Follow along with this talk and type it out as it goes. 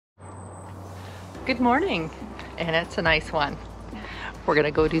Good morning, and it's a nice one. We're gonna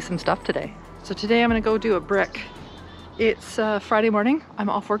go do some stuff today. So today I'm gonna go do a brick. It's Friday morning. I'm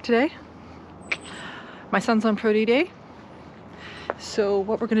off work today. My son's on Pro D Day. So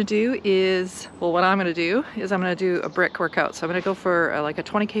what we're gonna do is, well, what I'm gonna do is I'm gonna do a brick workout. So I'm gonna go for like a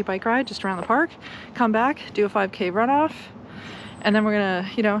 20K bike ride just around the park, come back, do a 5K runoff, and then we're gonna,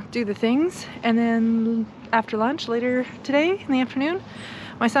 you know, do the things. And then after lunch later today in the afternoon,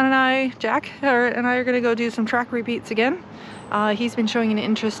 my son and I, Jack, and I are gonna go do some track repeats again. He's been showing an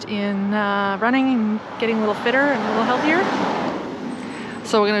interest in running and getting a little fitter and a little healthier.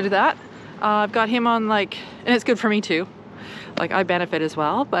 So we're gonna do that. I've got him on like, and it's good for me too. Like I benefit as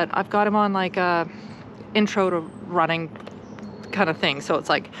well, but I've got him on like a intro to running kind of thing. So it's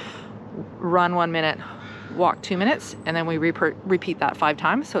like run 1 minute, walk 2 minutes, and then we repeat that 5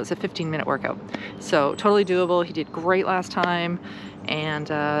 times. So it's a 15-minute workout. So totally doable. He did great last time, and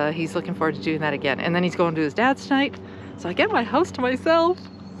he's looking forward to doing that again. And then he's going to his dad's tonight. So I get my house to myself.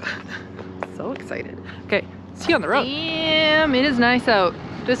 So excited. Okay, see you on the road. Damn, it is nice out.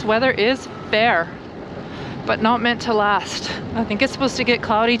 This weather is fair, but not meant to last. I think it's supposed to get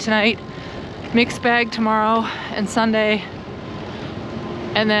cloudy tonight, mixed bag tomorrow and Sunday,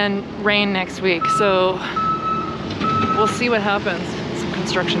 and then rain next week. So we'll see what happens. Some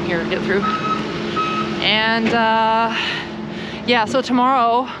construction here to get through. And yeah, so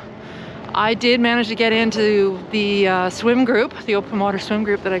tomorrow I did manage to get into the swim group, the open water swim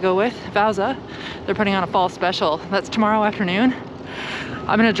group that I go with, Vauza. They're putting on a fall special. That's tomorrow afternoon.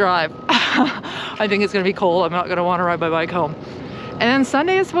 I'm gonna drive. I think it's gonna be cold. I'm not gonna wanna ride my bike home. And then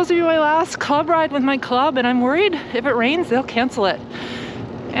Sunday is supposed to be my last club ride with my club, and I'm worried if it rains, they'll cancel it.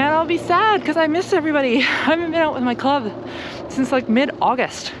 And I'll be sad because I miss everybody. I haven't been out with my club since like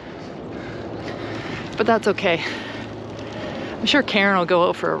mid-August. But that's okay. I'm sure Karen will go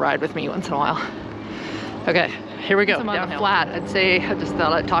out for a ride with me once in a while. Okay, here we go. I'm on the flat. I just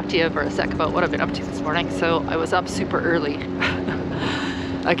thought I'd talk to you for a sec about what I've been up to this morning. So I was up super early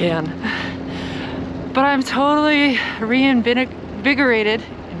again. But I'm totally invigorated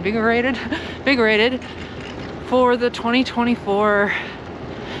for the 2024,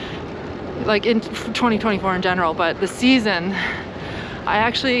 like in 2024 in general, but the season,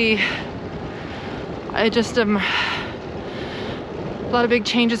 I just am, a lot of big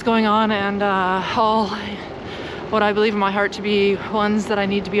changes going on, and all what I believe in my heart to be ones that I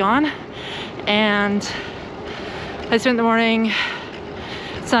need to be on. And I spent the morning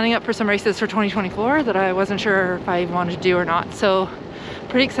signing up for some races for 2024 that I wasn't sure if I wanted to do or not. So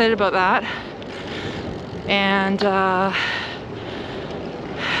pretty excited about that. And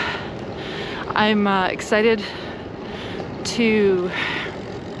I'm excited to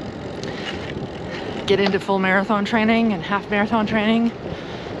get into full marathon training and half marathon training,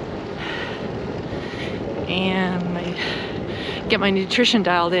 and get my nutrition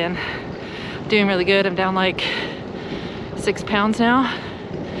dialed in. Doing really good. I'm down like 6 pounds now,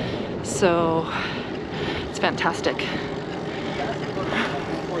 so it's fantastic. The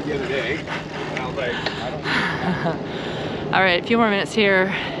other day, and I was like, I don't know. All right, a few more minutes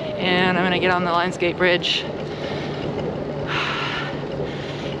here, and I'm gonna get on the Lionsgate Bridge,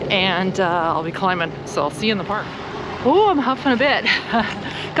 and I'll be climbing. So I'll see you in the park. Oh, I'm huffing a bit.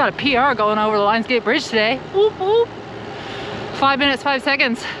 Got a PR going over the Lionsgate Bridge today. Whoop, whoop. 5 minutes, 5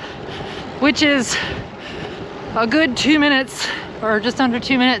 seconds, which is a good 2 minutes, or just under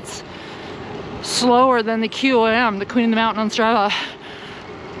 2 minutes, slower than the QOM, the Queen of the Mountain on Strava.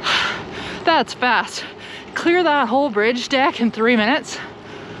 That's fast. Clear that whole bridge deck in 3 minutes.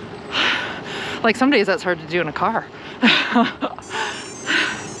 Like some days that's hard to do in a car.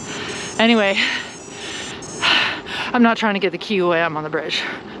 Anyway, I'm not trying to get the QOM on the bridge,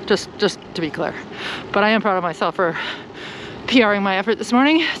 just to be clear. But I am proud of myself for PRing my effort this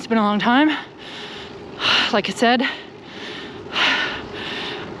morning. It's been a long time. Like I said,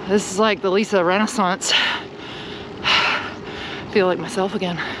 this is like the Lisa Renaissance. I feel like myself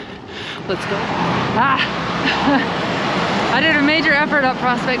again. Let's go. I did a major effort up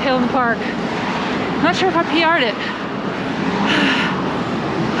Prospect Hill in the park. Not sure if I PR'd it.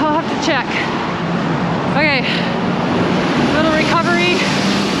 I'll have to check. Okay, little recovery.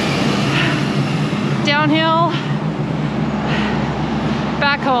 Downhill,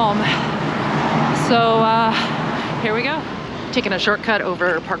 back home. So here we go. Taking a shortcut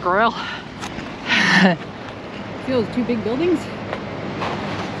over Park Royal. See those 2 big buildings?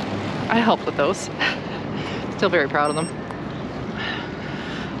 I helped with those. Still very proud of them.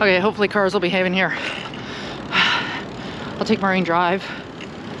 Okay, hopefully cars will behave in here. I'll take Marine Drive.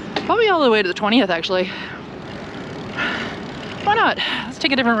 Probably all the way to the 20th, actually. Why not? Let's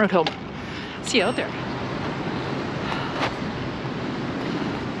take a different route home. See you out there.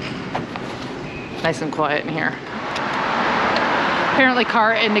 Nice and quiet in here. Apparently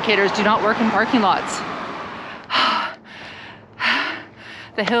car indicators do not work in parking lots.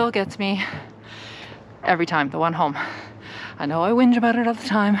 The hill gets me every time, the one home. I know I whinge about it all the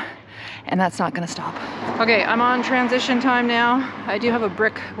time, and that's not gonna stop. Okay, I'm on transition time now. I do have a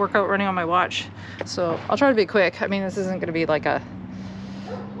brick workout running on my watch, so I'll try to be quick. I mean, this isn't gonna be like a,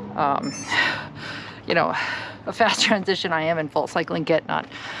 you know, a fast transition. I am in full cycling kit, not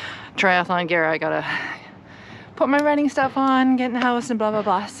triathlon gear. I gotta put my running stuff on, get in the house and blah, blah,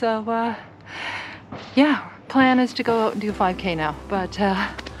 blah. So, yeah, plan is to go out and do 5K now, but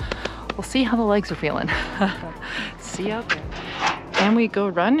we'll see how the legs are feeling. See you out there. And we go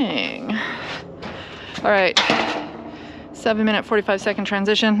running. All right, 7-minute, 45-second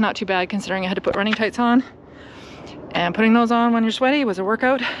transition. Not too bad considering I had to put running tights on. And putting those on when you're sweaty was a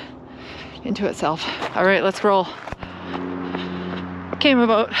workout into itself. All right, let's roll. Came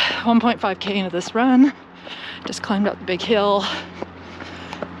about 1.5K into this run. Just climbed up the big hill.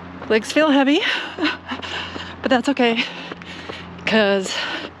 Legs feel heavy, but that's okay, because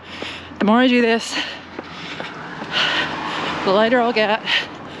the more I do this, the lighter I'll get,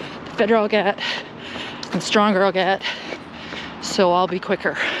 the fitter I'll get, and stronger I'll get, so I'll be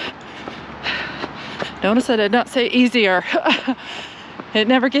quicker. Notice I did not say easier. It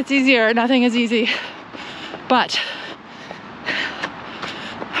never gets easier, nothing is easy, but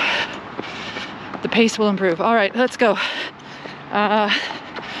the pace will improve. All right, let's go.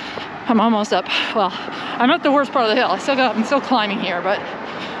 I'm almost up. Well, I'm at the worst part of the hill. I'm still climbing here, but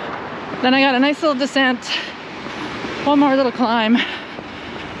then I got a nice little descent, one more little climb,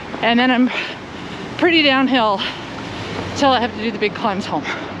 and then I'm pretty downhill till I have to do the big climbs home.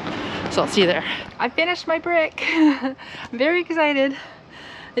 So I'll see you there. I finished my brick. I'm very excited.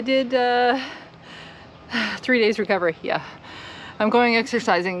 I did 3 days recovery, yeah. I'm going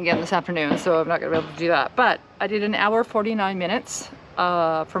exercising again this afternoon, so I'm not gonna be able to do that. But I did an hour 49 minutes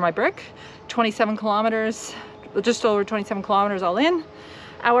for my brick, 27 kilometers, just over 27 kilometers all in.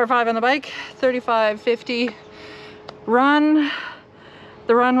 Hour 5 on the bike, 35:50 run.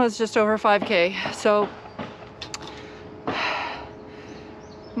 The run was just over 5K. So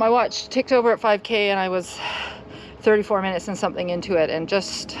my watch ticked over at 5K and I was 34 minutes and something into it, and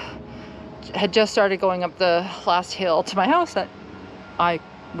had just started going up the last hill to my house that I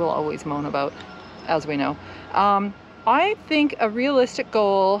will always moan about, as we know. I think a realistic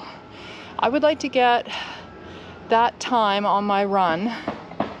goal, I would like to get that time on my run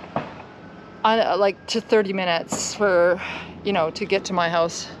like to 30 minutes for, you know, to get to my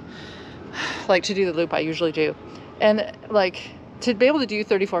house, like to do the loop I usually do. And like to be able to do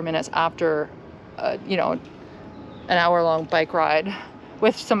 34 minutes after, you know, an hour-long bike ride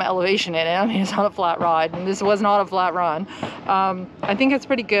with some elevation in it. I mean, it's not a flat ride, and this was not a flat run. I think it's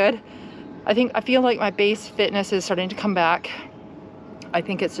pretty good. I feel like my base fitness is starting to come back. I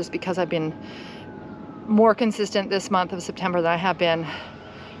think it's just because I've been more consistent this month of September than I have been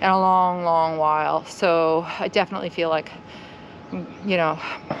in a long, long while. So I definitely feel like, you know,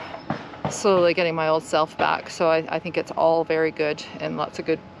 slowly getting my old self back. So I think it's all very good and lots of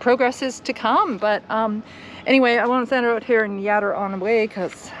good progress is to come. But anyway, I won't stand out here and yatter on the way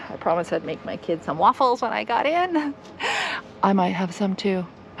because I promised I'd make my kids some waffles when I got in. I might have some too.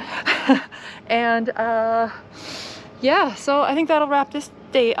 And yeah, so I think that'll wrap this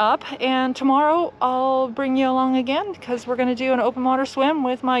day up, and tomorrow I'll bring you along again because we're gonna do an open water swim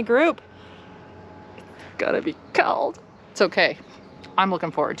with my group. It's gotta be cold. It's okay. I'm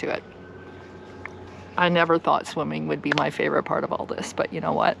looking forward to it. I never thought swimming would be my favorite part of all this, but you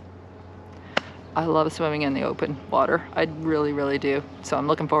know what? I love swimming in the open water. I really, really do. So I'm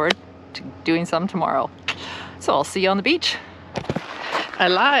looking forward to doing some tomorrow. So I'll see you on the beach. I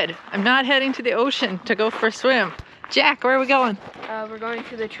lied. I'm not heading to the ocean to go for a swim. Jack, where are we going? We're going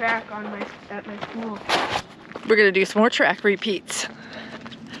to the track at my school. We're gonna do some more track repeats.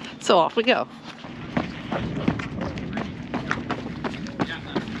 So off we go.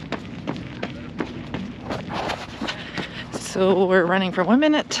 So we're running for 1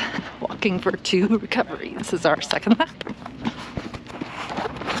 minute, walking for 2 recovery. This is our second lap.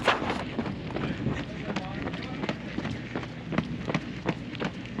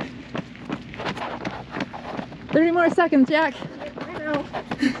 "30 more seconds, Jack." I know.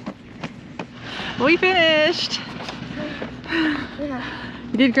 We finished. Yeah.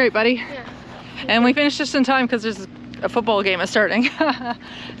 You did great, buddy. Yeah. And we finished just in time because there's a football game is starting.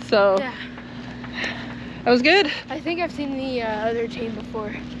 So Yeah. that was good. I think I've seen the other team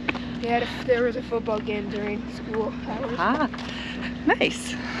before. There was a football game during school hours. Ah,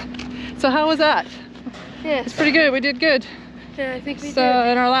 nice. So how was that? Yeah. It's pretty good. We did good. Yeah, I think we So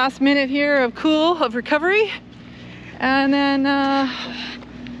did. in our last minute here of recovery, and then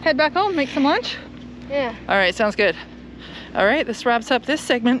head back home, make some lunch. Yeah. All right, sounds good. All right, this wraps up this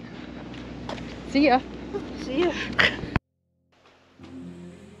segment. See ya. See ya.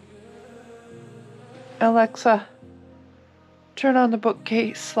 Alexa, turn on the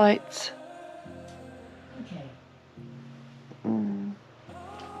bookcase lights. Okay.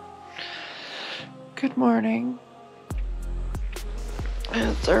 Good morning.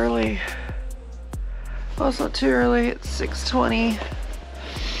 It's early. Well, it's not too early. It's 6:20.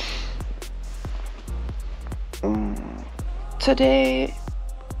 Today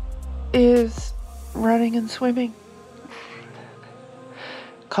is running and swimming.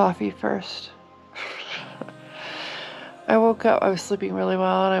 Coffee first. I woke up, I was sleeping really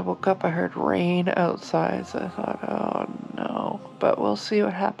well, and I woke up, I heard rain outside, so I thought, oh no, but we'll see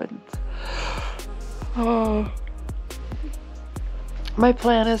what happens. Oh. My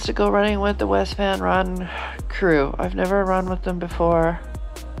plan is to go running with the West Van Run crew. I've never run with them before.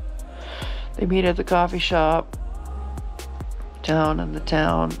 They meet at the coffee shop down in the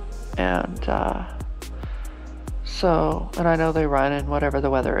town, and and I know they run in whatever the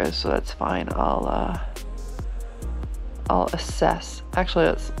weather is, so that's fine. I'll assess.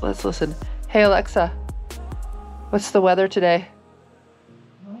 Actually, let's listen. Hey Alexa, what's the weather today?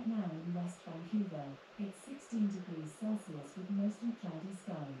 Right now in West Vancouver, it's 16 degrees Celsius with mostly cloudy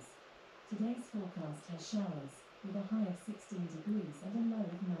skies. Today's forecast has showers, with a high of 16 degrees and a low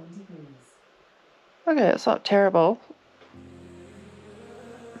of 9 degrees. Okay, it's not terrible.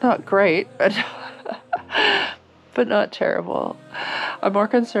 Not great, but but not terrible. I'm more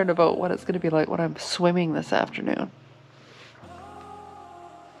concerned about what it's going to be like when I'm swimming this afternoon.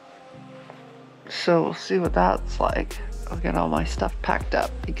 So we'll see what that's like. I'll get all my stuff packed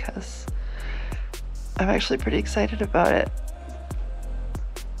up because I'm actually pretty excited about it.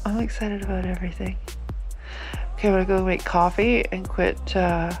 I'm excited about everything. Okay, I'm gonna go make coffee and quit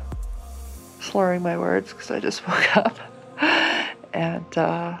slurring my words because I just woke up. And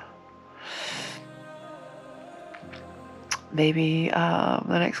maybe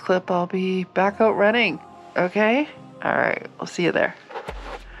the next clip I'll be back out running. Okay? All right, I'll see you there.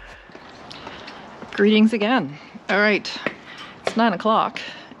 Greetings again. All right, it's 9 o'clock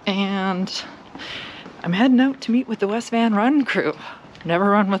and I'm heading out to meet with the West Van Run crew. Never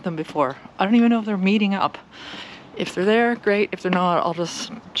run with them before. I don't even know if they're meeting up. If they're there, great. If they're not, I'll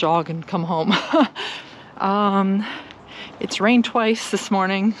just jog and come home. It's rained twice this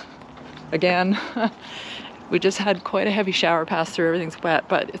morning. Again, we just had quite a heavy shower pass through. Everything's wet,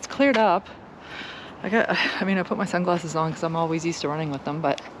 but it's cleared up. I put my sunglasses on because I'm always used to running with them,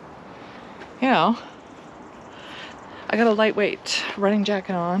 but you know, I got a lightweight running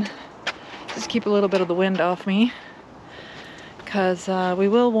jacket on. Just keep a little bit of the wind off me because we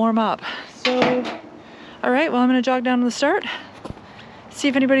will warm up. So, all right, well, I'm gonna jog down to the start, see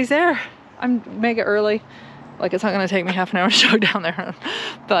if anybody's there. I'm mega early. Like, it's not gonna take me half an hour to jog down there.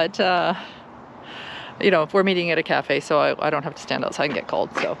 But, you know, we're meeting at a cafe, so I don't have to stand outside and get cold.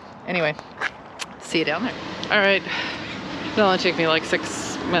 So anyway, see you down there. All right, it'll only take me like 6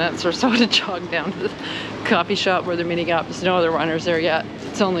 minutes or so to jog down to the coffee shop where they're meeting up. There's no other runners there yet.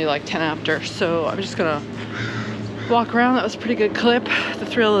 It's only like 10 after, so I'm just gonna walk around. That was a pretty good clip. The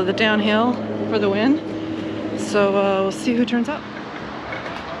thrill of the downhill for the win. So we'll see who turns up.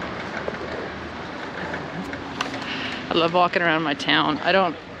 I love walking around my town. I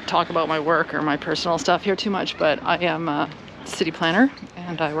don't talk about my work or my personal stuff here too much, but I am a city planner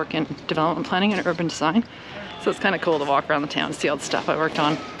and I work in development planning and urban design. So it's kind of cool to walk around the town and see all the stuff I worked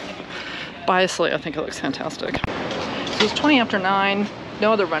on. Biasly, I think it looks fantastic. So it's 20 after 9,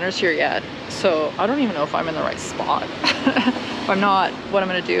 no other runners here yet. So I don't even know if I'm in the right spot. If I'm not, what I'm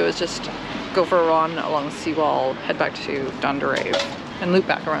gonna do is just go for a run along the seawall, head back to Dunderave and loop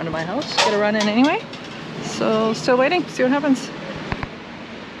back around to my house, get a run in anyway. So still waiting, see what happens.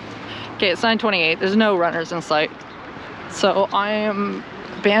 Okay, it's 9:28, there's no runners in sight. So I am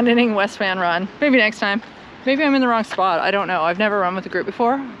abandoning West Van Run, maybe next time. Maybe I'm in the wrong spot, I don't know. I've never run with a group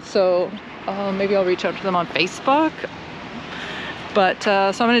before, so maybe I'll reach out to them on Facebook. But so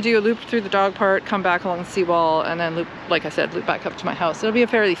I'm gonna do a loop through the dog park, come back along the seawall, and then loop, like I said, loop back up to my house. It'll be a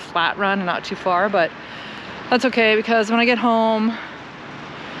fairly flat run and not too far, but that's okay because when I get home,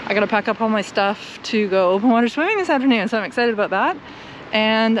 I gotta pack up all my stuff to go open water swimming this afternoon, so I'm excited about that.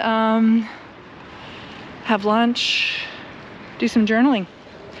 And have lunch, do some journaling.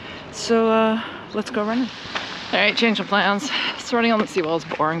 So let's go running. All right, change of plans. So running on the seawall is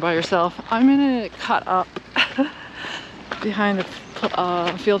boring by yourself. I'm gonna cut up behind the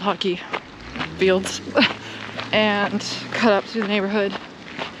field hockey fields and cut up through the neighborhood.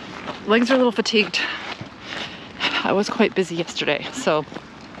 Legs are a little fatigued. I was quite busy yesterday, so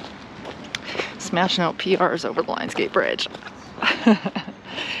smashing out PRs over the Lionsgate Bridge.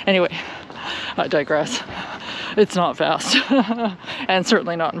 Anyway, I digress. It's not fast and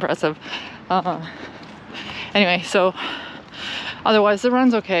certainly not impressive. Anyway, so otherwise the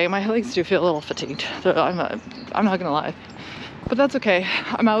run's okay. My legs do feel a little fatigued. I'm not gonna lie, but that's okay.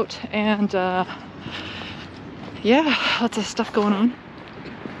 I'm out and yeah, lots of stuff going on.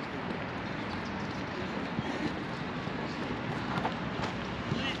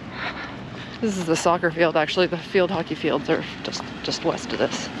 This is the soccer field, actually. The field hockey fields are just west of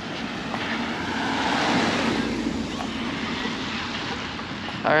this.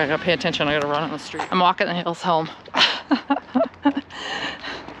 All right, I gotta pay attention. I gotta run on the street. I'm walking the hills home.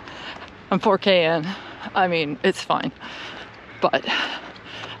 I'm 4K in. I mean, it's fine. But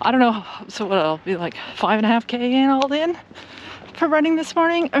I don't know. So what, I'll be like 5.5K in all in for running this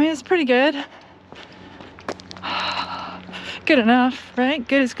morning. I mean, it's pretty good. Good enough, right?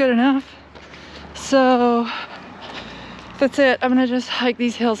 Good is good enough. So that's it. I'm gonna just hike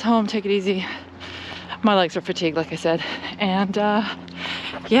these hills home, take it easy. My legs are fatigued, like I said. And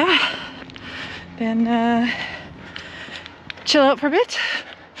yeah, then chill out for a bit,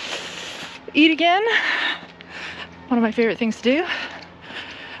 eat again. One of my favorite things to do.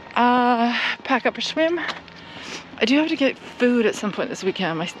 Pack up for swim. I do have to get food at some point this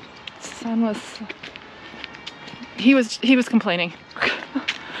weekend. My son was, he was complaining.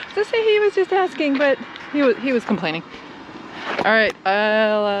 To say he was just asking, but he was complaining. All right,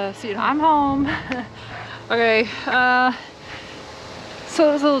 I'll see you. I'm home. Okay, so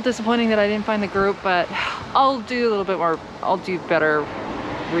it was a little disappointing that I didn't find the group, but I'll do a little bit more. I'll do better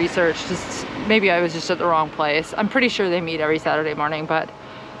research. Just maybe I was just at the wrong place. I'm pretty sure they meet every Saturday morning, but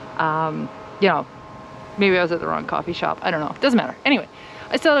you know, maybe I was at the wrong coffee shop. I don't know. Doesn't matter. Anyway,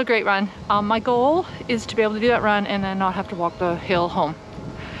 I still had a great run. My goal is to be able to do that run and then not have to walk the hill home.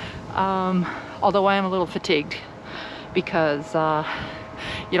 Although I am a little fatigued because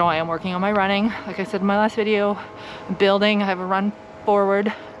you know, I am working on my running. Like I said in my last video, I'm building. I have a run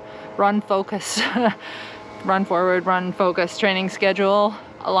forward, run focus, run forward, run focus training schedule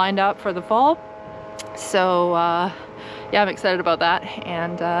lined up for the fall. So yeah, I'm excited about that.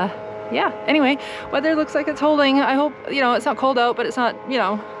 And yeah, anyway, weather looks like it's holding. I hope, you know, it's not cold out, but it's not, you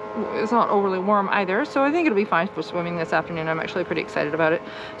know, it's not overly warm either. So I think it'll be fine for swimming this afternoon. I'm actually pretty excited about it.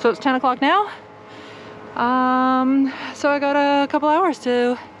 So it's 10 o'clock now. So I got a couple hours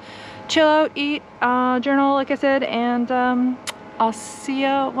to chill out, eat, journal, like I said, and I'll see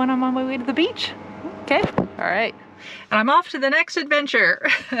you when I'm on my way to the beach. Okay, all right. And I'm off to the next adventure.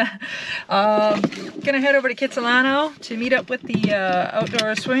 Gonna head over to Kitsilano to meet up with the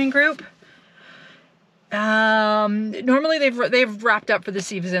outdoor swimming group. Normally they've wrapped up for the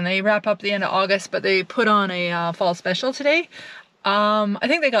season. They wrap up the end of August, but they put on a fall special today. I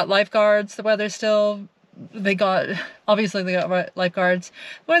think they got lifeguards. The weather's still, obviously they got lifeguards.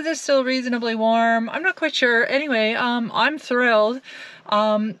 The weather's still reasonably warm. I'm not quite sure. Anyway, I'm thrilled.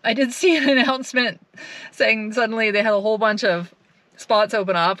 I did see an announcement saying suddenly they had a whole bunch of spots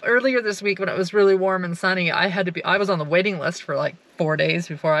open up. Earlier this week when it was really warm and sunny, I was on the waiting list for like 4 days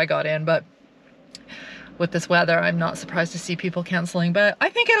before I got in, but with this weather, I'm not surprised to see people canceling, but I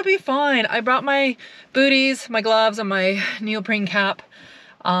think it'll be fine. I brought my booties, my gloves, and my neoprene cap,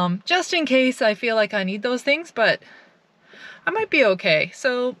 just in case I feel like I need those things, but I might be okay.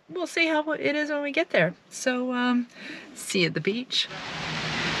 So we'll see how it is when we get there. So see you at the beach.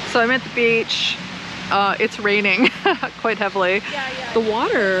 So I'm at the beach. It's raining quite heavily. Yeah. The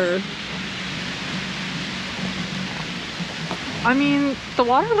water, I mean, the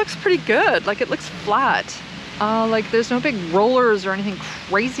water looks pretty good. Like, it looks flat. Like, there's no big rollers or anything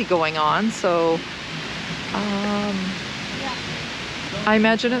crazy going on. So, I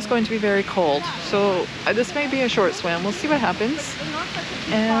imagine it's going to be very cold. So, this may be a short swim. We'll see what happens.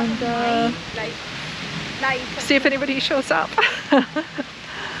 And see if anybody shows up.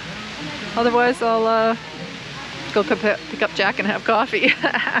 Otherwise, I'll go pick up Jack and have coffee.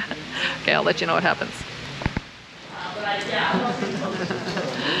 Okay, I'll let you know what happens.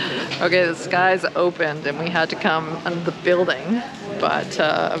 Okay, the skies opened and we had to come under the building, but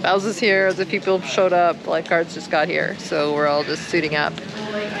Val's is here, the people showed up, lifeguards just got here, so we're all just suiting up.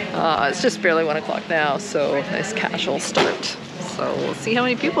 It's just barely 1 o'clock now, so nice casual start. So we'll see how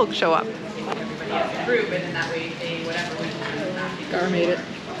many people show up. Gar made it.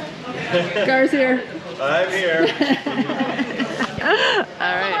 Gar's here. I'm here.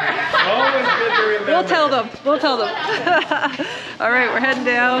 All right. Always good to We'll tell them. We'll tell them. All right, we're heading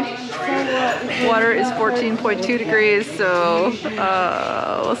down. Water is 14.2 degrees, so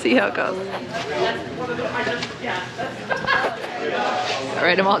we'll see how it goes. All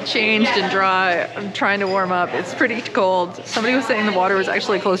right, I'm all changed and dry. I'm trying to warm up. It's pretty cold. Somebody was saying the water was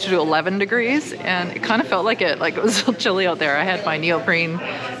actually closer to 11 degrees, and it kind of felt like it was chilly out there. I had my neoprene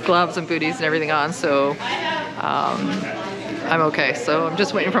gloves and booties and everything on, so I'm okay. So I'm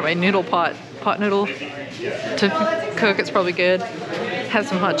just waiting for my noodle pot noodle to cook. It's probably good. Have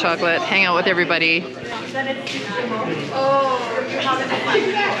some hot chocolate, hang out with everybody.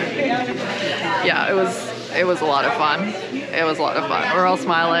 Yeah, it was a lot of fun. It was a lot of fun. We're all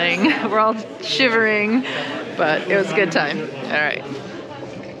smiling, we're all shivering, but it was a good time. All right.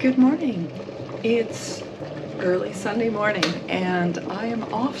 Good morning. It's early Sunday morning and I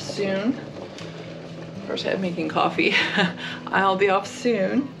am off soon. First I'm making coffee. I'll be off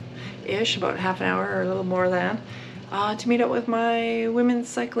soon-ish, about half an hour or a little more than, to meet up with my women's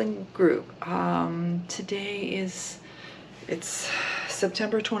cycling group. Today it's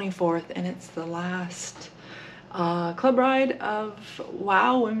September 24th and it's the last club ride of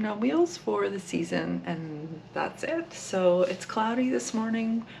WOW Women on Wheels for the season, and that's it. So it's cloudy this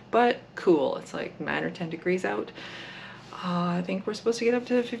morning, but cool. It's like 9 or 10 degrees out. I think we're supposed to get up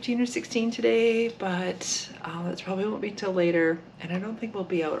to 15 or 16 today, but that probably won't be till later, and I don't think we'll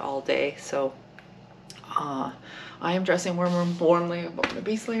be out all day. So I am dressing warmly. I've got my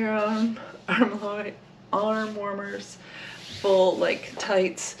base layer on, arm warmers, full like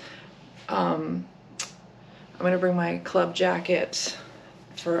tights. I'm gonna bring my club jacket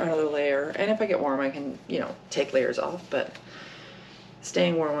for another layer, and if I get warm I can, you know, take layers off, but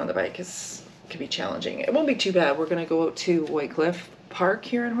staying warm on the bike can be challenging. It won't be too bad. We're gonna go out to Whitecliff Park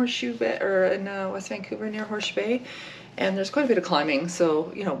here in Horseshoe Bay, or in West Vancouver near Horseshoe Bay, and there's quite a bit of climbing,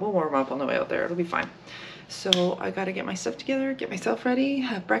 so you know, we'll warm up on the way out there. It'll be fine. So I gotta get my stuff together, get myself ready,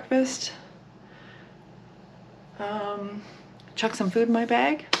 have breakfast, chuck some food in my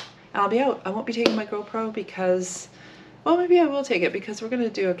bag, and I'll be out. I won't be taking my GoPro because, well, maybe I will take it because we're gonna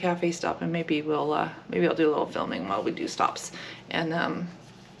do a cafe stop, and maybe maybe I'll do a little filming while we do stops, and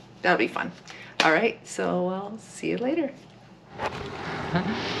that'll be fun. All right, so I'll see you later.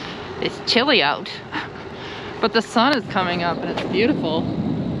 It's chilly out, but the sun is coming up and it's beautiful.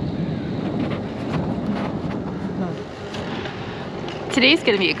 Today's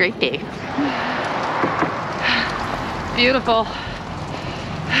gonna be a great day. Beautiful.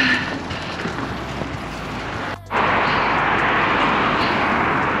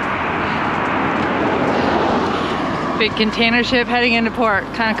 Big container ship heading into port,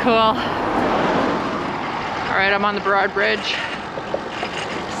 kind of cool. All right, I'm on the Broad Bridge.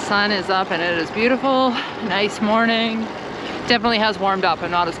 Sun is up and it is beautiful. Nice morning. Definitely has warmed up and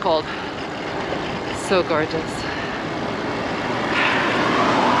not as cold. So gorgeous.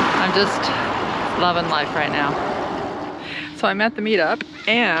 I'm just loving life right now. So I'm at the meetup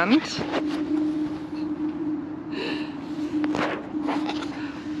and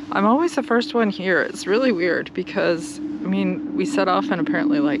I'm always the first one here. It's really weird because, I mean, we set off in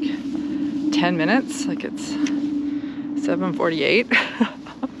apparently like 10 minutes, like it's 7:48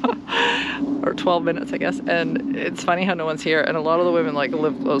 or 12 minutes, I guess. And it's funny how no one's here, and a lot of the women like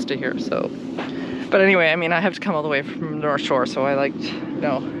live close to here, so. But anyway, I mean, I have to come all the way from North Shore, so I like,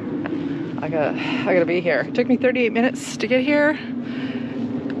 no, I gotta be here. It took me 38 minutes to get here.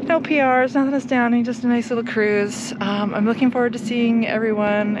 No PRs, nothing astounding, just a nice little cruise. I'm looking forward to seeing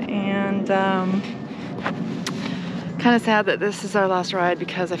everyone, and kind of sad that this is our last ride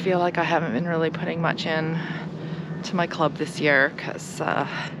because I feel like I haven't been really putting much in to my club this year because,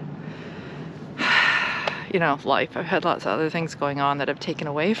 you know, life. I've had lots of other things going on that have taken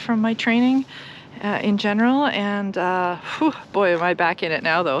away from my training in general, and whew, boy, am I back in it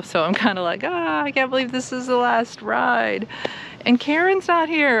now though. So I'm kind of like, I can't believe this is the last ride. And Karen's not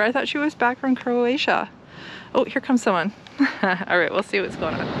here. I thought she was back from Croatia. Oh, here comes someone. All right, we'll see what's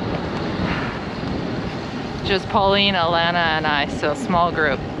going on. Just Pauline, Alana, and I, so small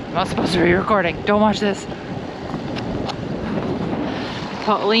group. I'm not supposed to be recording. Don't watch this.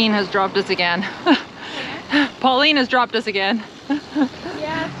 Pauline has dropped us again. Pauline has dropped us again. Yeah,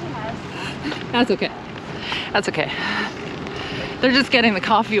 she has. That's okay. That's okay. They're just getting the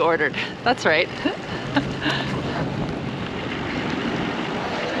coffee ordered. That's right.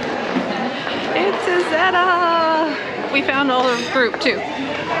 It's Izetta! We found all the group too.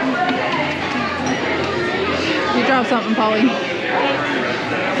 You dropped something, Pauline.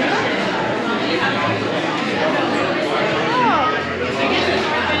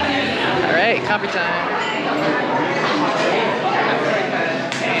 All right, coffee time.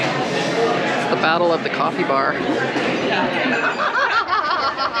 It's the battle of the coffee bar.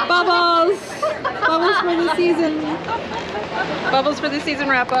 Bubbles! Bubbles for the season. Bubbles for the season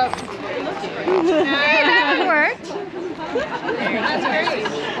wrap up. That worked.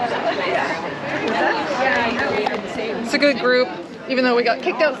 It's a good group. Even though we got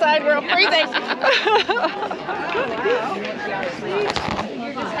kicked outside, we're all freezing.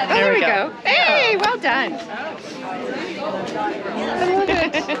 There we go. Hey, well done.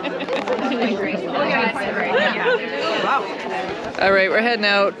 All right, we're heading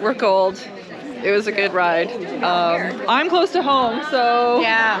out. We're cold. It was a good ride. I'm close to home, so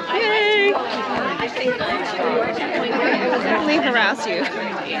Yeah. yay! Let me harass you.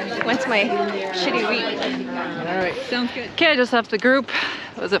 What's my shitty week? All right, sounds good. Okay, I just left the group.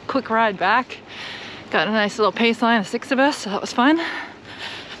 It was a quick ride back. Got a nice little pace line of 6 of us, so that was fun.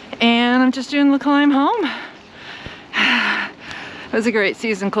 And I'm just doing the climb home. It was a great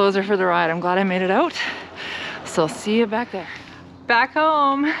season closer for the ride. I'm glad I made it out. So I'll see you back there. Back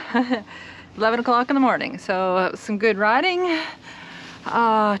home. 11 o'clock in the morning. So it was some good riding.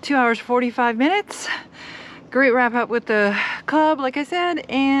 2 hours, 45 minutes. Great wrap up with the club, like I said,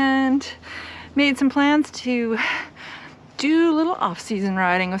 and made some plans to do a little off-season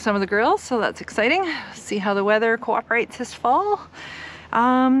riding with some of the girls, so that's exciting. See how the weather cooperates this fall.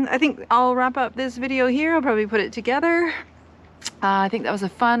 I think I'll wrap up this video here. I'll probably put it together. I think that was a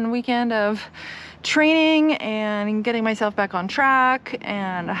fun weekend of training and getting myself back on track,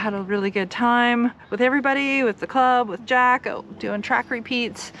 and I had a really good time with everybody, with the club, with Jack, doing track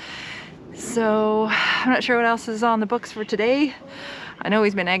repeats. So I'm not sure what else is on the books for today. I know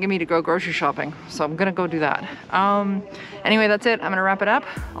he's been egging me to go grocery shopping, so I'm gonna go do that. Anyway, that's it. I'm gonna wrap it up.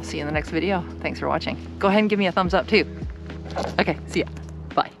 I'll see you in the next video. Thanks for watching. Go ahead and give me a thumbs up too. Okay, see ya.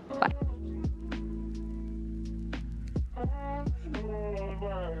 Bye. Bye.